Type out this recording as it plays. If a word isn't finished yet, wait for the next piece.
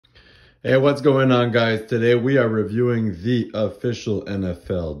Hey, what's going on, guys? Today we are reviewing the official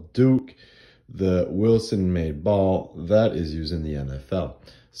NFL Duke, the Wilson-made ball that is used in the NFL.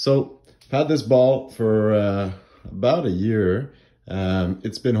 So, I've had this ball for about a year.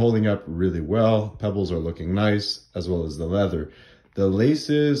 It's been holding up really well. Pebbles are looking nice, as well as the leather. The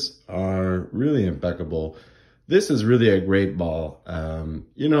laces are really impeccable. This is really a great ball.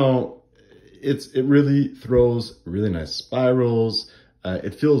 It really throws really nice spirals.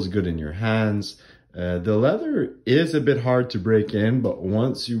 It feels good in your hands. The leather is a bit hard to break in, but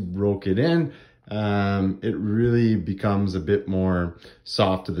once you broke it in, it really becomes a bit more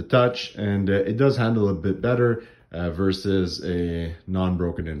soft to the touch, and it does handle a bit better versus a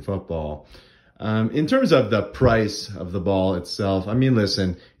non-broken in football. In terms of the price of the ball itself, I mean,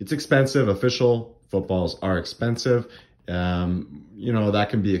 listen, it's expensive. Official footballs are expensive. That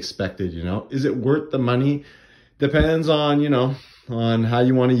can be expected, Is it worth the money? Depends on, on how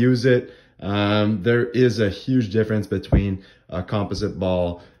you want to use it. There is a huge difference between a composite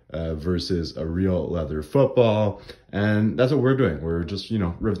ball versus a real leather football. And that's what we're doing. We're just,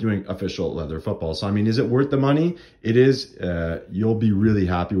 reviewing official leather football. So, I mean, is it worth the money? It is. You'll be really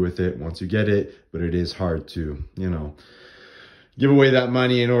happy with it once you get it, but it is hard to, give away that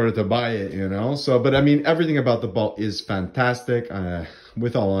money in order to buy it, So, but I mean, everything about the ball is fantastic.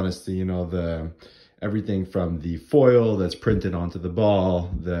 With all honesty, everything from the foil that's printed onto the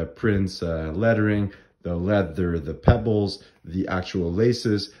ball, the prints, lettering, the leather, the pebbles, the actual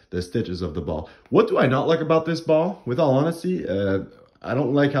laces, the stitches of the ball. What do I not like about this ball? With all honesty, I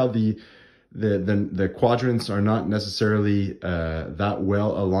don't like how the quadrants are not necessarily that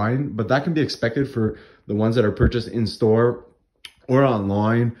well aligned, but that can be expected for the ones that are purchased in store or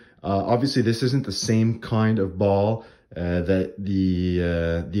online. Obviously, this isn't the same kind of ball that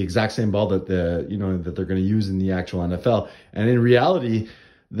the exact same ball that that they're going to use in the actual NFL. And in reality,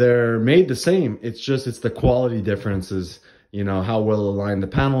 they're made the same. It's the quality differences, how well aligned the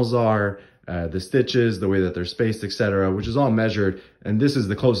panels are, the stitches, the way that they're spaced, etc., which is all measured. And this is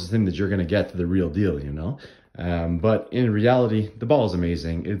the closest thing that you're going to get to the real deal, But in reality, the ball is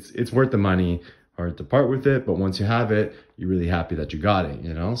amazing. It's worth the money. Hard to part with it, but once you have it, you're really happy that you got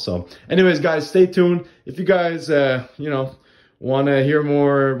it, So anyways, guys, stay tuned. If you guys, want to hear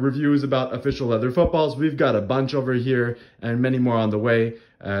more reviews about official leather footballs, we've got a bunch over here and many more on the way.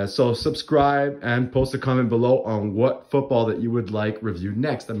 So subscribe and post a comment below on what football that you would like reviewed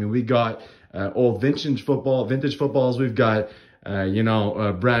next. I mean, we got old vintage footballs. We've got,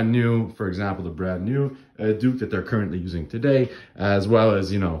 brand new, for example, the brand new Duke that they're currently using today, as well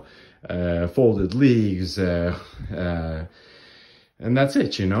as, folded leagues, and that's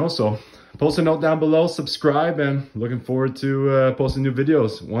it, So post a note down below, subscribe, and looking forward to posting new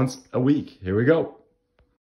videos once a week. Here we go.